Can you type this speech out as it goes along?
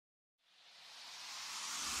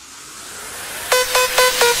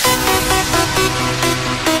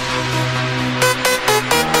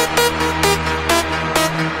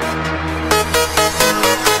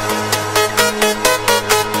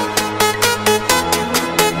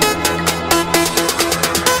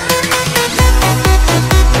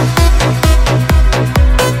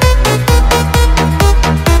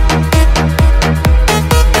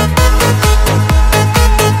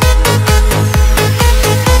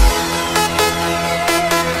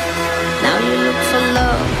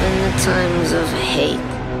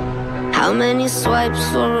many swipes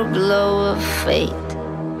for a blow of fate?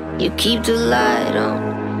 You keep the light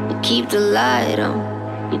on, you keep the light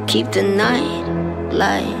on, you keep the night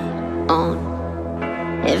light on.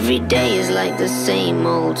 Every day is like the same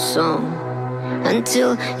old song,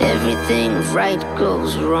 until everything right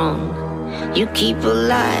goes wrong. You keep a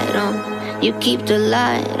light on, you keep the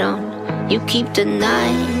light on, you keep the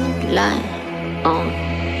night light on.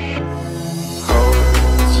 Hold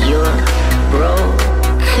your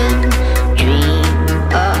broken dream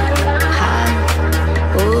up high.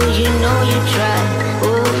 Oh, you know you tried,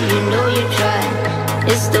 oh, you know you tried.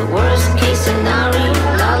 It's the worst case scenario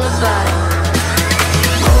lullaby.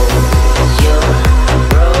 Hold your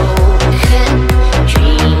broken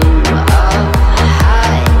dream up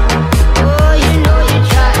high. Oh, you know you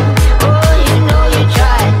tried, oh, you know you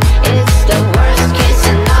tried. It's the worst case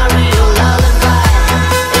scenario lullaby.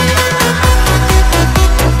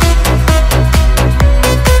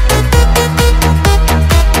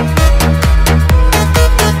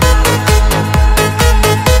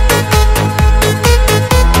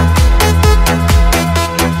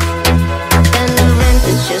 And the rent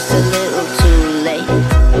is just a little too late.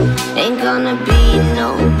 Ain't gonna be no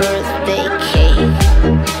birthday cake.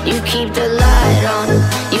 You keep the light on,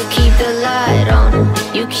 you keep the light on,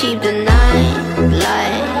 you keep the night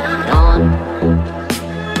light on.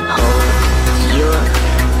 Hold your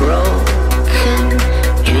broken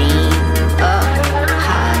dream up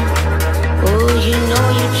high. Oh, you know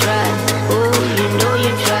you tried, oh, you know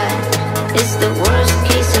you tried. It's the worst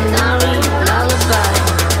case scenario lullaby.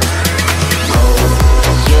 Hold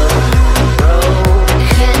your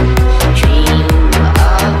broken dream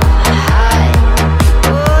up high.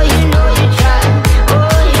 Oh, you know you tried,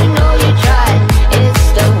 oh, you know you tried. It's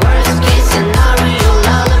the worst case scenario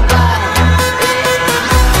lullaby. Oh,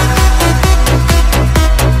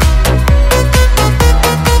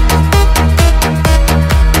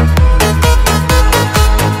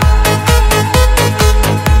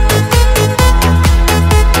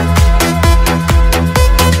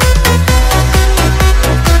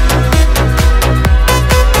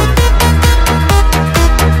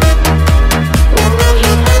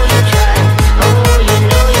 you know you tried, oh, you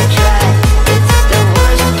know you tried. It's the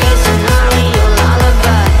worst case scenario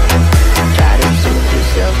lullaby. Try to soothe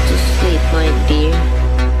yourself to sleep, my dear.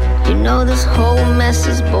 You know this whole mess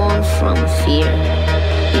is born from fear.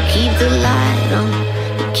 You keep the light on,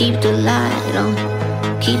 you keep the light on,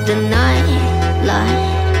 keep the night light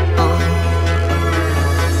on.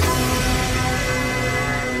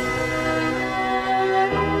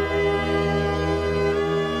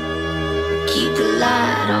 Keep the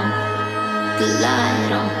light on, the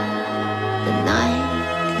light on, the night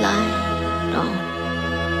light on.